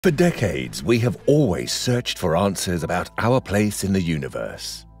For decades, we have always searched for answers about our place in the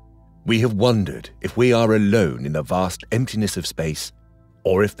universe. We have wondered if we are alone in the vast emptiness of space,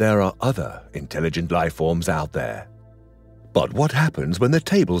 or if there are other intelligent life forms out there. But what happens when the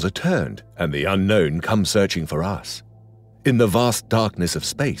tables are turned and the unknown comes searching for us? In the vast darkness of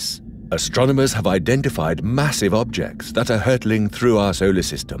space, astronomers have identified massive objects that are hurtling through our solar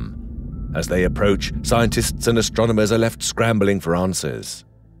system. As they approach, scientists and astronomers are left scrambling for answers.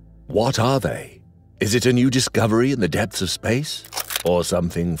 What are they? Is it a new discovery in the depths of space, or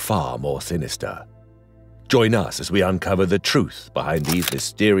something far more sinister? Join us as we uncover the truth behind these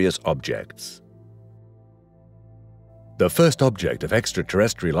mysterious objects. The first object of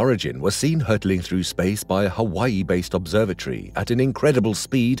extraterrestrial origin was seen hurtling through space by a Hawaii-based observatory at an incredible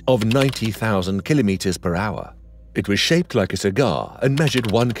speed of 90,000 kilometers per hour. It was shaped like a cigar and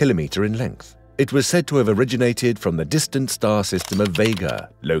measured 1 kilometer in length. It was said to have originated from the distant star system of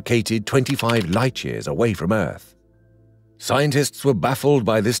Vega, located 25 light-years away from Earth. Scientists were baffled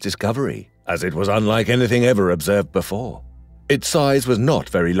by this discovery, as it was unlike anything ever observed before. Its size was not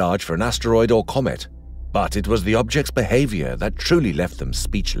very large for an asteroid or comet, but it was the object's behavior that truly left them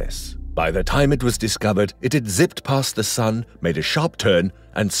speechless. By the time it was discovered, it had zipped past the sun, made a sharp turn,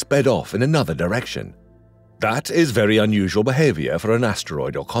 and sped off in another direction. That is very unusual behavior for an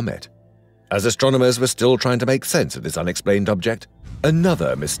asteroid or comet. As astronomers were still trying to make sense of this unexplained object,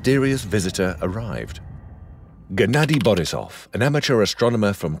 another mysterious visitor arrived. Gennady Borisov, an amateur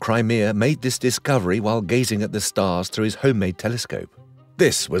astronomer from Crimea, made this discovery while gazing at the stars through his homemade telescope.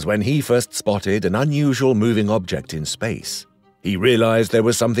 This was when he first spotted an unusual moving object in space. He realized there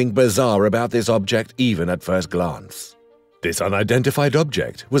was something bizarre about this object even at first glance. This unidentified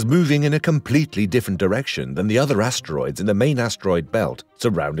object was moving in a completely different direction than the other asteroids in the main asteroid belt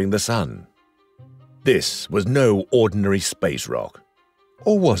surrounding the Sun. This was no ordinary space rock.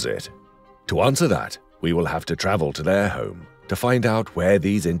 Or was it? To answer that, we will have to travel to their home to find out where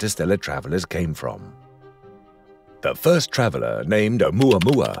these interstellar travelers came from. The first traveler, named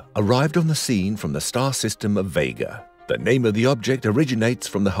Oumuamua, arrived on the scene from the star system of Vega. The name of the object originates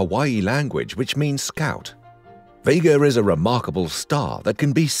from the Hawaii language, which means scout. Vega is a remarkable star that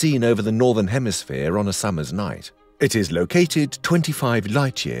can be seen over the northern hemisphere on a summer's night. It is located 25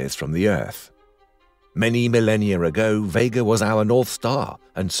 light-years from the Earth. Many millennia ago, Vega was our North Star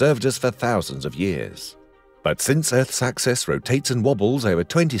and served us for thousands of years. But since Earth's axis rotates and wobbles over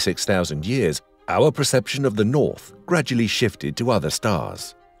 26,000 years, our perception of the North gradually shifted to other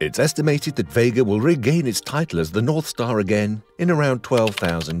stars. It's estimated that Vega will regain its title as the North Star again in around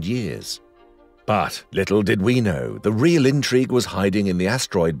 12,000 years. But little did we know, the real intrigue was hiding in the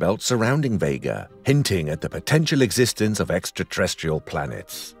asteroid belt surrounding Vega, hinting at the potential existence of extraterrestrial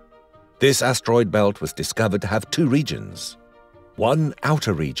planets. This asteroid belt was discovered to have two regions. One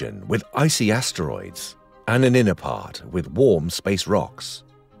outer region with icy asteroids, and an inner part with warm space rocks.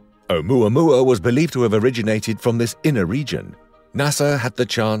 Oumuamua was believed to have originated from this inner region. NASA had the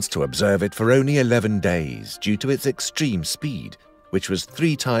chance to observe it for only 11 days due to its extreme speed, which was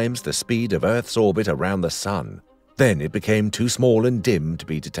 3 times the speed of Earth's orbit around the Sun. Then it became too small and dim to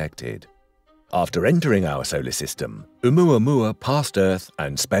be detected. After entering our solar system, Oumuamua passed Earth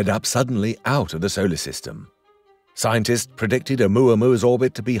and sped up suddenly out of the solar system. Scientists predicted Oumuamua's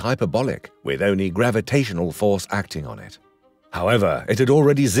orbit to be hyperbolic, with only gravitational force acting on it. However, it had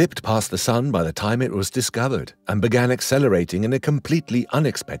already zipped past the Sun by the time it was discovered and began accelerating in a completely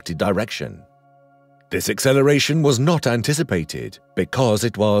unexpected direction. This acceleration was not anticipated because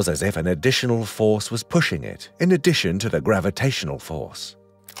it was as if an additional force was pushing it, in addition to the gravitational force.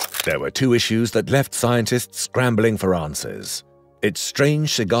 There were 2 issues that left scientists scrambling for answers: its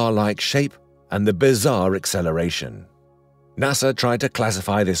strange cigar-like shape and the bizarre acceleration. NASA tried to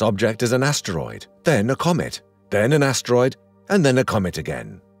classify this object as an asteroid, then a comet, then an asteroid, and then a comet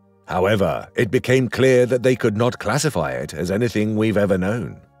again. However, it became clear that they could not classify it as anything we've ever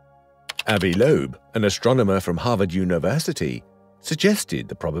known. Avi Loeb, an astronomer from Harvard University, suggested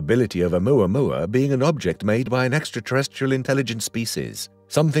the probability of Oumuamua being an object made by an extraterrestrial intelligent species,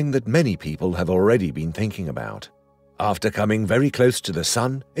 something that many people have already been thinking about. After coming very close to the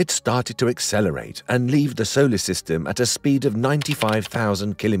Sun, it started to accelerate and leave the solar system at a speed of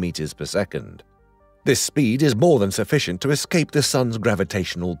 95,000 kilometers per second. This speed is more than sufficient to escape the Sun's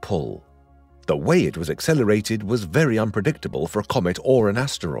gravitational pull. The way it was accelerated was very unpredictable for a comet or an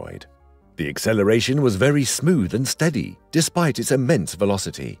asteroid. The acceleration was very smooth and steady, despite its immense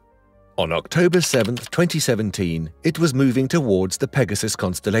velocity. On October 7, 2017, it was moving towards the Pegasus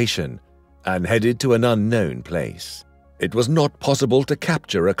constellation and headed to an unknown place. It was not possible to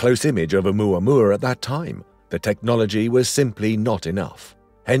capture a close image of Oumuamua at that time. The technology was simply not enough.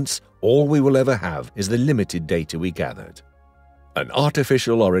 Hence, all we will ever have is the limited data we gathered. An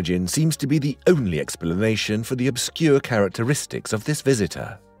artificial origin seems to be the only explanation for the obscure characteristics of this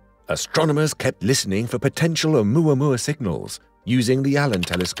visitor. Astronomers kept listening for potential Oumuamua signals using the Allen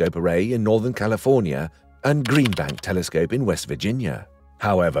Telescope Array in Northern California and Green Bank Telescope in West Virginia.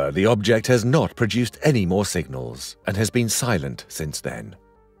 However, the object has not produced any more signals and has been silent since then.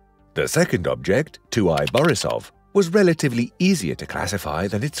 The second object, 2I Borisov, was relatively easier to classify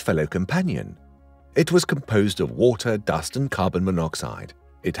than its fellow companion. It was composed of water, dust, and carbon monoxide.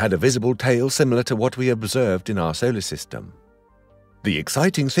 It had a visible tail similar to what we observed in our solar system. The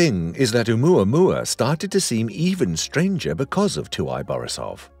exciting thing is that Oumuamua started to seem even stranger because of 2I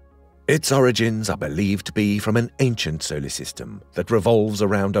Borisov. Its origins are believed to be from an ancient solar system that revolves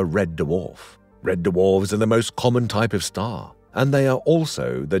around a red dwarf. Red dwarfs are the most common type of star, and they are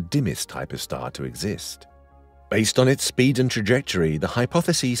also the dimmest type of star to exist. Based on its speed and trajectory, the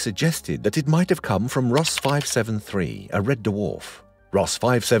hypothesis suggested that it might have come from Ross 573, a red dwarf. Ross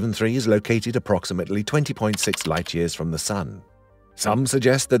 573 is located approximately 20.6 light-years from the Sun. Some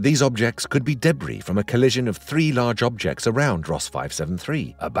suggest that these objects could be debris from a collision of 3 large objects around Ross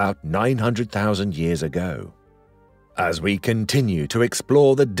 573 about 900,000 years ago. As we continue to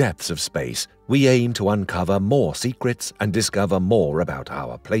explore the depths of space, we aim to uncover more secrets and discover more about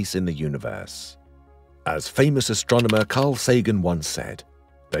our place in the universe. As famous astronomer Carl Sagan once said,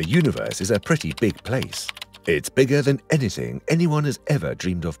 "The universe is a pretty big place. It's bigger than anything anyone has ever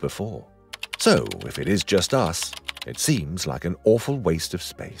dreamed of before. So, if it is just us, it seems like an awful waste of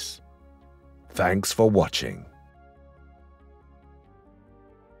space." Thanks for watching.